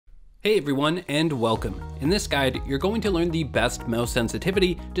Hey everyone, and welcome. In this guide, you're going to learn the best mouse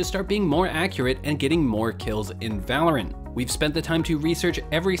sensitivity to start being more accurate and getting more kills in Valorant. We've spent the time to research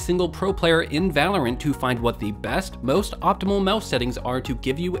every single pro player in Valorant to find what the best, most optimal mouse settings are to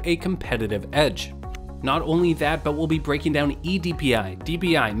give you a competitive edge. Not only that, but we'll be breaking down eDPI,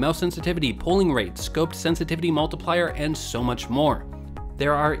 DPI, mouse sensitivity, polling rate, scoped sensitivity multiplier, and so much more.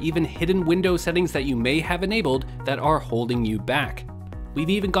 There are even hidden window settings that you may have enabled that are holding you back. We've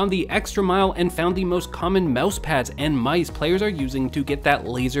even gone the extra mile and found the most common mouse pads and mice players are using to get that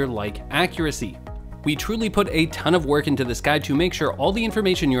laser-like accuracy. We truly put a ton of work into this guide to make sure all the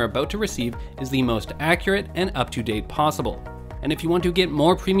information you're about to receive is the most accurate and up-to-date possible. And if you want to get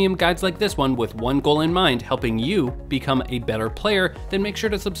more premium guides like this one with one goal in mind, helping you become a better player, then make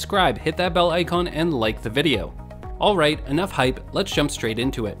sure to subscribe, hit that bell icon, and like the video. Alright, enough hype, let's jump straight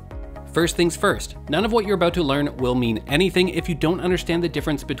into it. First things first, none of what you're about to learn will mean anything if you don't understand the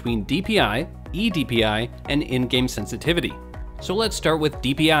difference between DPI, eDPI, and in-game sensitivity. So let's start with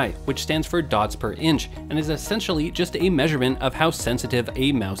DPI, which stands for dots per inch, and is essentially just a measurement of how sensitive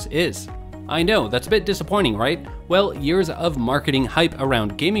a mouse is. I know, that's a bit disappointing, right? Well, years of marketing hype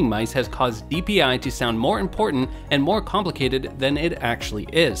around gaming mice has caused DPI to sound more important and more complicated than it actually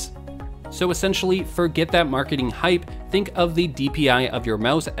is. So essentially, forget that marketing hype, think of the DPI of your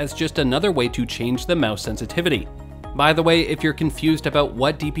mouse as just another way to change the mouse sensitivity. By the way, if you're confused about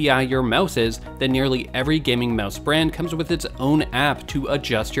what DPI your mouse is, then nearly every gaming mouse brand comes with its own app to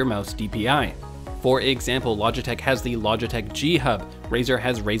adjust your mouse DPI. For example, Logitech has the Logitech G Hub, Razer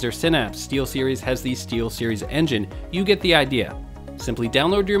has Razer Synapse, SteelSeries has the SteelSeries Engine. You get the idea. Simply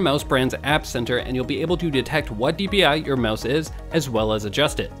download your mouse brand's app center and you'll be able to detect what DPI your mouse is, as well as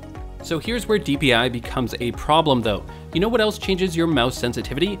adjust it. So here's where DPI becomes a problem though. You know what else changes your mouse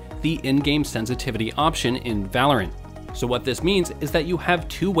sensitivity? The in-game sensitivity option in Valorant. So what this means is that you have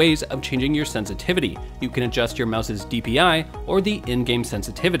two ways of changing your sensitivity. You can adjust your mouse's DPI or the in-game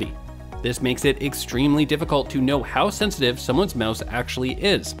sensitivity. This makes it extremely difficult to know how sensitive someone's mouse actually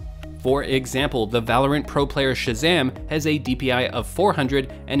is. For example, the Valorant pro player Shazam has a DPI of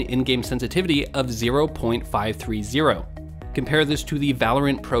 400 and in-game sensitivity of 0.530. Compare this to the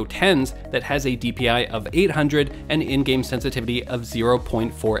Valorant Pro 10s that has a DPI of 800 and in-game sensitivity of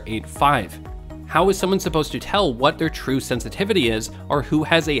 0.485. How is someone supposed to tell what their true sensitivity is, or who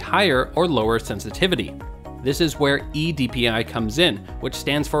has a higher or lower sensitivity? This is where eDPI comes in, which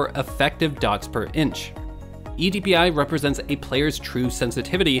stands for effective dots per inch. eDPI represents a player's true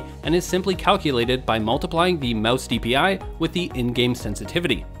sensitivity and is simply calculated by multiplying the mouse DPI with the in-game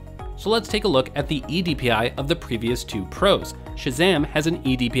sensitivity. So let's take a look at the eDPI of the previous two pros. Shazam has an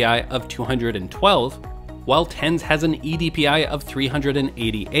eDPI of 212, while Tens has an eDPI of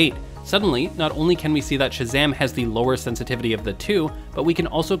 388. Suddenly, not only can we see that Shazam has the lower sensitivity of the two, but we can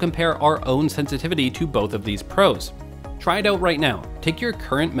also compare our own sensitivity to both of these pros. Try it out right now. Take your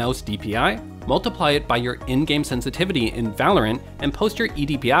current mouse DPI, multiply it by your in-game sensitivity in Valorant, and post your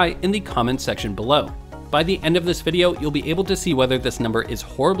eDPI in the comments section below. By the end of this video, you'll be able to see whether this number is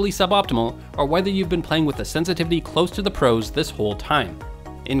horribly suboptimal or whether you've been playing with a sensitivity close to the pros this whole time.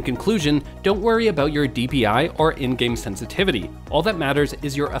 In conclusion, don't worry about your DPI or in-game sensitivity. All that matters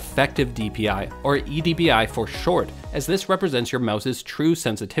is your effective DPI, or eDPI for short, as this represents your mouse's true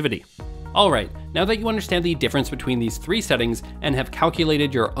sensitivity. Alright, now that you understand the difference between these three settings and have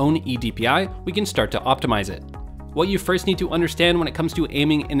calculated your own eDPI, we can start to optimize it. What you first need to understand when it comes to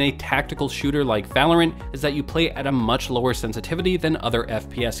aiming in a tactical shooter like Valorant is that you play at a much lower sensitivity than other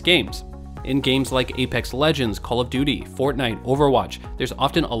FPS games. In games like Apex Legends, Call of Duty, Fortnite, Overwatch, there's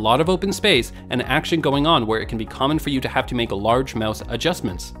often a lot of open space and action going on where it can be common for you to have to make large mouse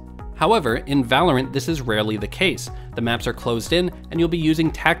adjustments. However, in Valorant, this is rarely the case. The maps are closed in, and you'll be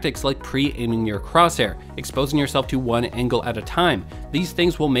using tactics like pre-aiming your crosshair, exposing yourself to one angle at a time. These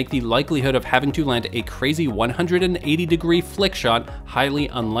things will make the likelihood of having to land a crazy 180-degree flick shot highly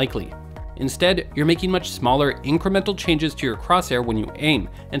unlikely. Instead, you're making much smaller, incremental changes to your crosshair when you aim,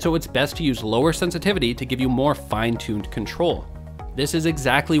 and so it's best to use lower sensitivity to give you more fine-tuned control. This is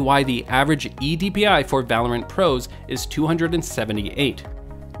exactly why the average eDPI for Valorant pros is 278.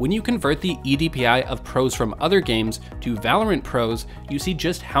 When you convert the eDPI of pros from other games to Valorant pros, you see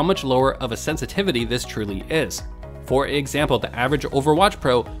just how much lower of a sensitivity this truly is. For example, the average Overwatch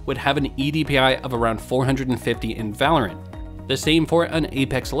pro would have an eDPI of around 450 in Valorant. The same for an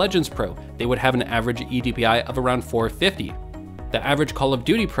Apex Legends pro, they would have an average eDPI of around 450. The average Call of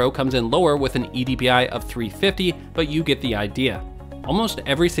Duty pro comes in lower with an eDPI of 350, but you get the idea. Almost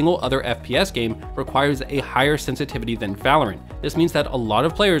every single other FPS game requires a higher sensitivity than Valorant. This means that a lot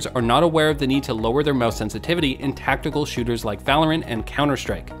of players are not aware of the need to lower their mouse sensitivity in tactical shooters like Valorant and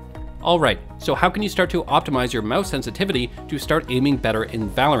Counter-Strike. Alright, so how can you start to optimize your mouse sensitivity to start aiming better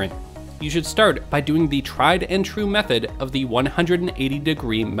in Valorant? You should start by doing the tried and true method of the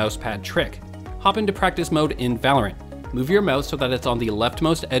 180-degree mousepad trick. Hop into practice mode in Valorant. Move your mouse so that it's on the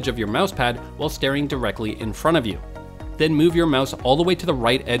leftmost edge of your mousepad while staring directly in front of you. Then move your mouse all the way to the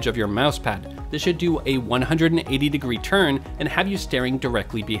right edge of your mousepad. This should do a 180-degree turn and have you staring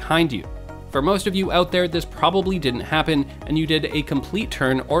directly behind you. For most of you out there, this probably didn't happen and you did a complete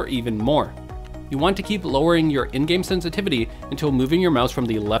turn or even more. You want to keep lowering your in-game sensitivity until moving your mouse from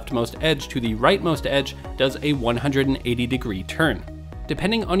the leftmost edge to the rightmost edge does a 180-degree turn.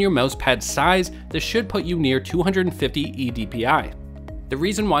 Depending on your mousepad size, this should put you near 250 eDPI. The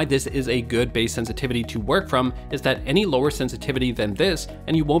reason why this is a good base sensitivity to work from is that any lower sensitivity than this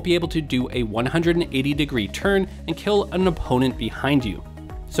and you won't be able to do a 180-degree turn and kill an opponent behind you.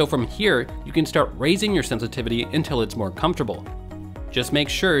 So from here, you can start raising your sensitivity until it's more comfortable. Just make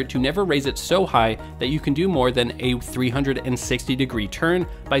sure to never raise it so high that you can do more than a 360-degree turn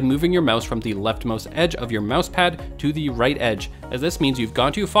by moving your mouse from the leftmost edge of your mousepad to the right edge, as this means you've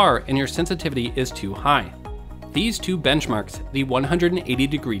gone too far and your sensitivity is too high. These two benchmarks, the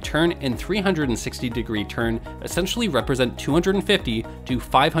 180-degree turn and 360-degree turn, essentially represent 250 to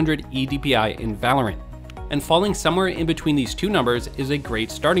 500 eDPI in Valorant. And falling somewhere in between these two numbers is a great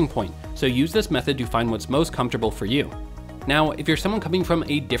starting point, so use this method to find what's most comfortable for you. Now, if you're someone coming from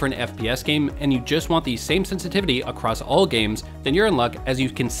a different FPS game and you just want the same sensitivity across all games, then you're in luck, as you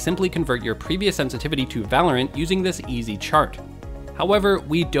can simply convert your previous sensitivity to Valorant using this easy chart. However,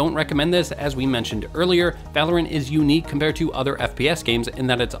 we don't recommend this. As we mentioned earlier, Valorant is unique compared to other FPS games in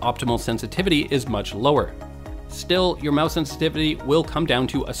that its optimal sensitivity is much lower. Still, your mouse sensitivity will come down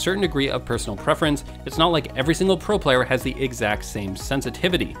to a certain degree of personal preference. It's not like every single pro player has the exact same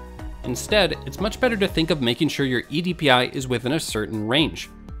sensitivity. Instead, it's much better to think of making sure your eDPI is within a certain range.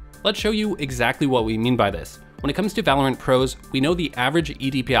 Let's show you exactly what we mean by this. When it comes to Valorant pros, we know the average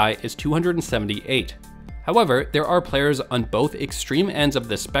eDPI is 278. However, there are players on both extreme ends of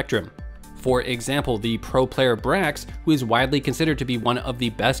this spectrum. For example, the pro player Brax, who is widely considered to be one of the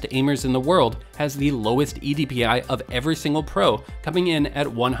best aimers in the world, has the lowest eDPI of every single pro, coming in at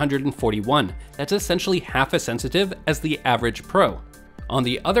 141. That's essentially half as sensitive as the average pro. On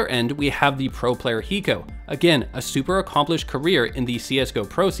the other end, we have the pro player Hiko, again, a super accomplished career in the CSGO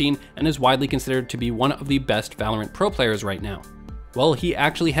pro scene and is widely considered to be one of the best Valorant pro players right now. Well, he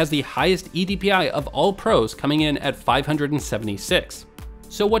actually has the highest eDPI of all pros, coming in at 576.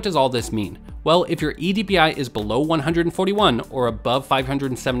 So what does all this mean? Well, if your eDPI is below 141 or above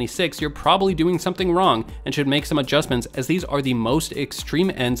 576, you're probably doing something wrong and should make some adjustments, as these are the most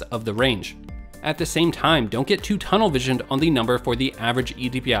extreme ends of the range. At the same time, don't get too tunnel visioned on the number for the average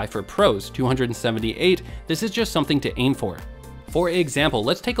eDPI for pros, 278. This is just something to aim for. For example,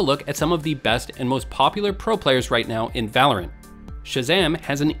 let's take a look at some of the best and most popular pro players right now in Valorant. Shazam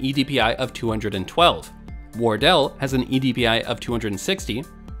has an eDPI of 212. Wardell has an eDPI of 260.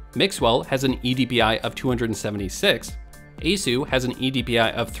 Mixwell has an eDPI of 276. Asu has an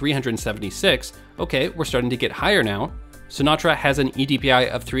eDPI of 376. Okay, we're starting to get higher now. Sinatra has an eDPI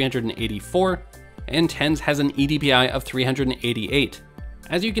of 384. And Tens has an eDPI of 388.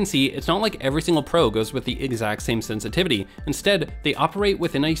 As you can see, it's not like every single pro goes with the exact same sensitivity. Instead, they operate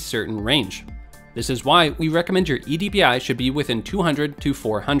within a certain range. This is why we recommend your eDPI should be within 200 to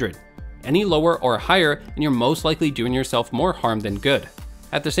 400. Any lower or higher, and you're most likely doing yourself more harm than good.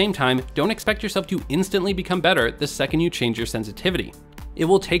 At the same time, don't expect yourself to instantly become better the second you change your sensitivity. It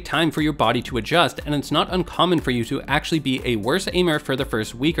will take time for your body to adjust, and it's not uncommon for you to actually be a worse aimer for the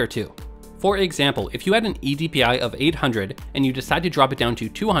first week or two. For example, if you had an eDPI of 800 and you decide to drop it down to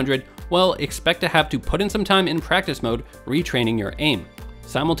 200, well, expect to have to put in some time in practice mode retraining your aim.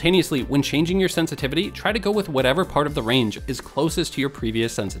 Simultaneously, when changing your sensitivity, try to go with whatever part of the range is closest to your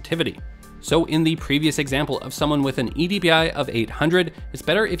previous sensitivity. So in the previous example of someone with an eDPI of 800, it's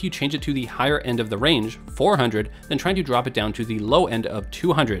better if you change it to the higher end of the range, 400, than trying to drop it down to the low end of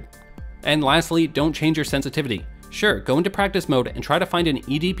 200. And lastly, don't change your sensitivity. Sure, go into practice mode and try to find an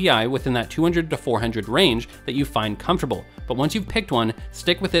eDPI within that 200 to 400 range that you find comfortable, but once you've picked one,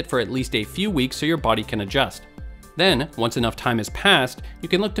 stick with it for at least a few weeks so your body can adjust. Then, once enough time has passed, you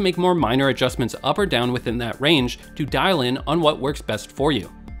can look to make more minor adjustments up or down within that range to dial in on what works best for you.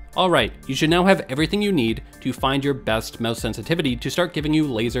 Alright, you should now have everything you need to find your best mouse sensitivity to start giving you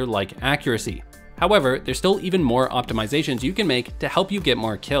laser-like accuracy. However, there's still even more optimizations you can make to help you get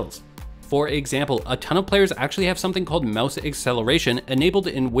more kills. For example, a ton of players actually have something called mouse acceleration enabled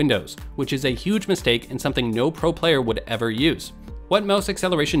in Windows, which is a huge mistake and something no pro player would ever use. What mouse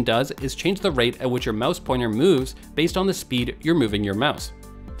acceleration does is change the rate at which your mouse pointer moves based on the speed you're moving your mouse.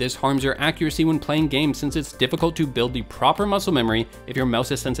 This harms your accuracy when playing games since it's difficult to build the proper muscle memory if your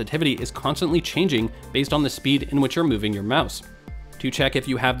mouse's sensitivity is constantly changing based on the speed in which you're moving your mouse. To check if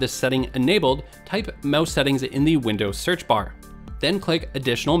you have this setting enabled, type mouse settings in the Windows search bar. Then click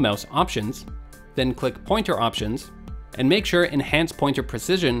additional mouse options, then click pointer options, and make sure enhanced pointer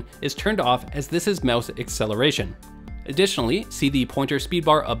precision is turned off as this is mouse acceleration. Additionally, see the pointer speed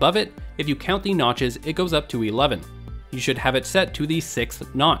bar above it. If you count the notches, it goes up to 11. You should have it set to the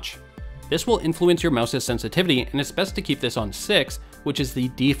 6th notch. This will influence your mouse's sensitivity, and it's best to keep this on 6, which is the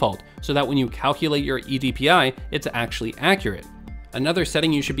default, so that when you calculate your EDPI, it's actually accurate. Another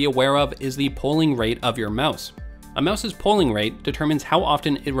setting you should be aware of is the polling rate of your mouse. A mouse's polling rate determines how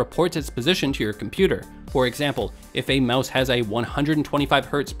often it reports its position to your computer. For example, if a mouse has a 125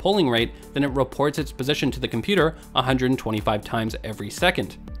 Hz polling rate, then it reports its position to the computer 125 times every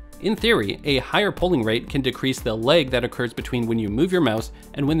second. In theory, a higher polling rate can decrease the lag that occurs between when you move your mouse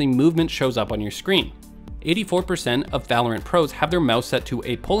and when the movement shows up on your screen. 84% of Valorant pros have their mouse set to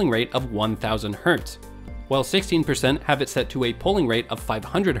a polling rate of 1000 Hz, while 16% have it set to a polling rate of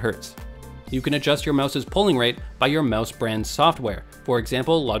 500 Hz. You can adjust your mouse's polling rate by your mouse brand software. For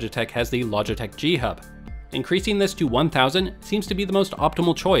example, Logitech has the Logitech G Hub. Increasing this to 1000 seems to be the most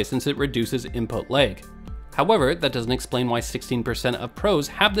optimal choice since it reduces input lag. However, that doesn't explain why 16% of pros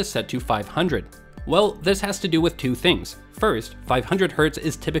have this set to 500. Well, this has to do with two things. First, 500 Hz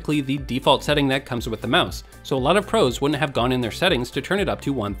is typically the default setting that comes with the mouse, so a lot of pros wouldn't have gone in their settings to turn it up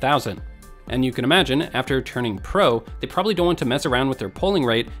to 1000. And you can imagine, after turning pro, they probably don't want to mess around with their polling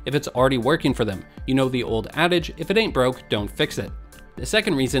rate if it's already working for them. You know the old adage, if it ain't broke, don't fix it. The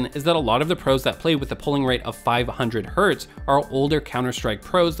second reason is that a lot of the pros that play with the polling rate of 500 Hz are older Counter-Strike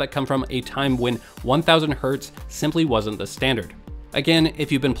pros that come from a time when 1000 Hz simply wasn't the standard. Again,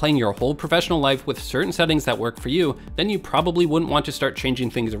 if you've been playing your whole professional life with certain settings that work for you, then you probably wouldn't want to start changing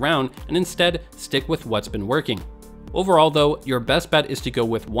things around and instead stick with what's been working. Overall though, your best bet is to go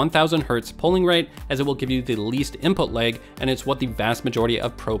with 1000 Hz polling rate as it will give you the least input lag and it's what the vast majority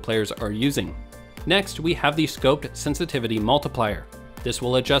of pro players are using. Next, we have the Scoped Sensitivity Multiplier. This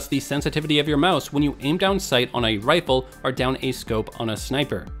will adjust the sensitivity of your mouse when you aim down sight on a rifle or down a scope on a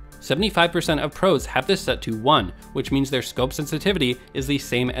sniper. 75% of pros have this set to 1, which means their scope sensitivity is the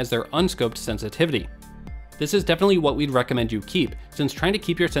same as their unscoped sensitivity. This is definitely what we'd recommend you keep, since trying to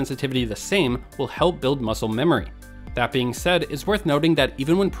keep your sensitivity the same will help build muscle memory. That being said, it's worth noting that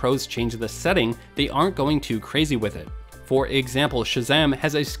even when pros change the setting, they aren't going too crazy with it. For example, Shazam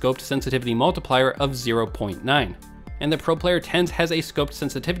has a scoped sensitivity multiplier of 0.9, and the Pro Player 10s has a scoped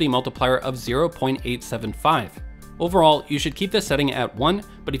sensitivity multiplier of 0.875. Overall, you should keep this setting at 1,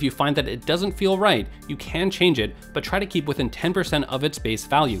 but if you find that it doesn't feel right, you can change it, but try to keep within 10% of its base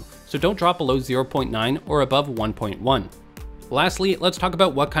value, so don't drop below 0.9 or above 1.1. Lastly, let's talk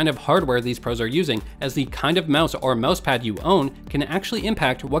about what kind of hardware these pros are using, as the kind of mouse or mousepad you own can actually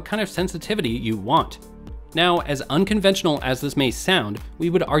impact what kind of sensitivity you want. Now, as unconventional as this may sound, we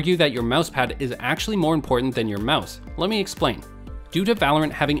would argue that your mousepad is actually more important than your mouse. Let me explain. Due to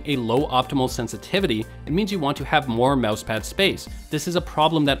Valorant having a low optimal sensitivity, it means you want to have more mousepad space. This is a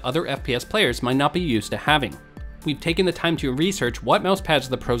problem that other FPS players might not be used to having. We've taken the time to research what mousepads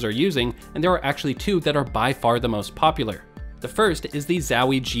the pros are using, and there are actually two that are by far the most popular. The first is the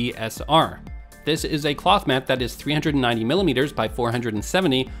Zowie GSR. This is a cloth mat that is 390mm by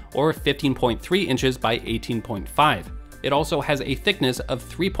 470 or 15.3 inches by 18.5. It also has a thickness of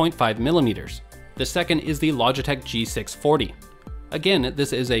 3.5mm. The second is the Logitech G640. Again,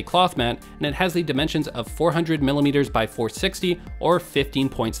 this is a cloth mat and it has the dimensions of 400mm by 460 or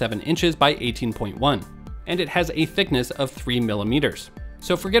 15.7 inches by 18.1. And it has a thickness of 3mm.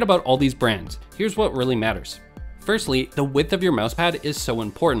 So forget about all these brands. Here's what really matters. Firstly, the width of your mousepad is so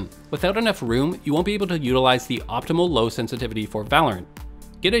important. Without enough room, you won't be able to utilize the optimal low sensitivity for Valorant.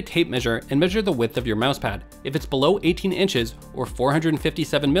 Get a tape measure and measure the width of your mousepad. If it's below 18 inches or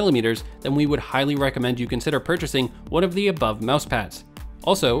 457mm, then we would highly recommend you consider purchasing one of the above mousepads.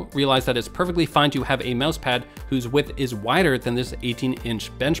 Also, realize that it's perfectly fine to have a mousepad whose width is wider than this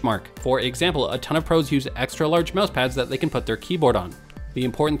 18-inch benchmark. For example, a ton of pros use extra large mousepads that they can put their keyboard on. The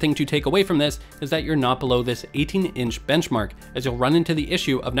important thing to take away from this is that you're not below this 18-inch benchmark, as you'll run into the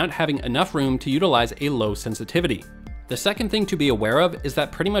issue of not having enough room to utilize a low sensitivity. The second thing to be aware of is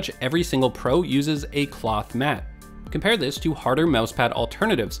that pretty much every single pro uses a cloth mat. Compare this to harder mousepad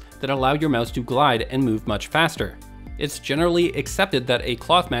alternatives that allow your mouse to glide and move much faster. It's generally accepted that a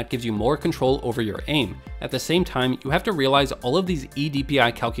cloth mat gives you more control over your aim. At the same time, you have to realize all of these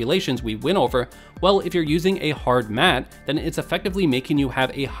EDPI calculations we went over, well, if you're using a hard mat, then it's effectively making you have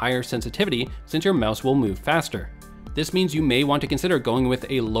a higher sensitivity since your mouse will move faster. This means you may want to consider going with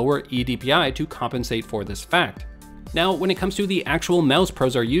a lower eDPI to compensate for this fact. Now, when it comes to the actual mouse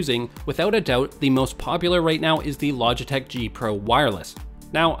pros are using, without a doubt, the most popular right now is the Logitech G Pro Wireless.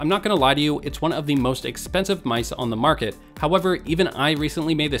 Now, I'm not gonna lie to you, it's one of the most expensive mice on the market. However, even I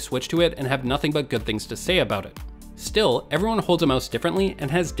recently made the switch to it and have nothing but good things to say about it. Still, everyone holds a mouse differently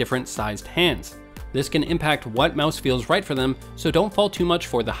and has different sized hands. This can impact what mouse feels right for them, so don't fall too much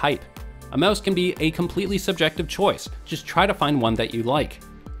for the hype. A mouse can be a completely subjective choice, just try to find one that you like.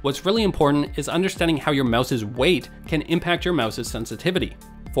 What's really important is understanding how your mouse's weight can impact your mouse's sensitivity.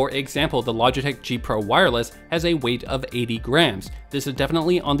 For example, the Logitech G Pro Wireless has a weight of 80 grams. This is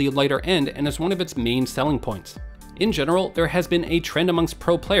definitely on the lighter end and is one of its main selling points. In general, there has been a trend amongst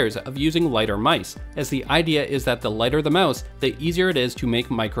pro players of using lighter mice, as the idea is that the lighter the mouse, the easier it is to make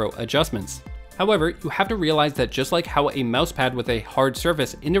micro adjustments. However, you have to realize that just like how a mouse pad with a hard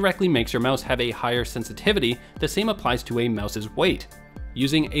surface indirectly makes your mouse have a higher sensitivity, the same applies to a mouse's weight.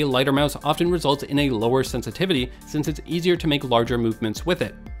 Using a lighter mouse often results in a lower sensitivity since it's easier to make larger movements with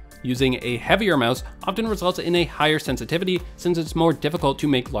it. Using a heavier mouse often results in a higher sensitivity since it's more difficult to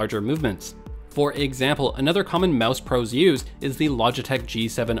make larger movements. For example, another common mouse pros use is the Logitech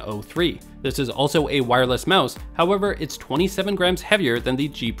G703. This is also a wireless mouse, however it's 27 grams heavier than the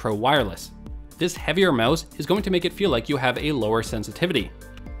G Pro Wireless. This heavier mouse is going to make it feel like you have a lower sensitivity.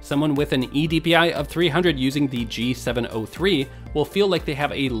 Someone with an eDPI of 300 using the G703 will feel like they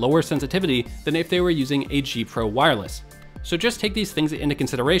have a lower sensitivity than if they were using a G Pro Wireless. So just take these things into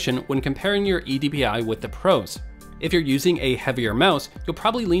consideration when comparing your eDPI with the pros. If you're using a heavier mouse, you'll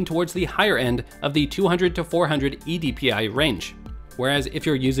probably lean towards the higher end of the 200 to 400 eDPI range. Whereas if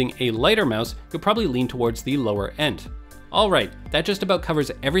you're using a lighter mouse, you'll probably lean towards the lower end. Alright, that just about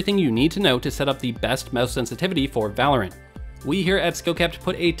covers everything you need to know to set up the best mouse sensitivity for Valorant. We here at SkillCapped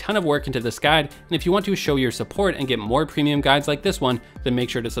put a ton of work into this guide, and if you want to show your support and get more premium guides like this one, then make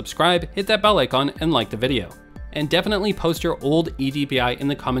sure to subscribe, hit that bell icon, and like the video. And definitely post your old eDPI in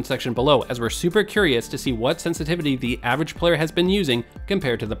the comment section below, as we're super curious to see what sensitivity the average player has been using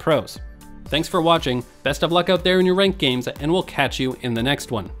compared to the pros. Thanks for watching, best of luck out there in your ranked games, and we'll catch you in the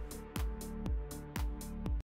next one.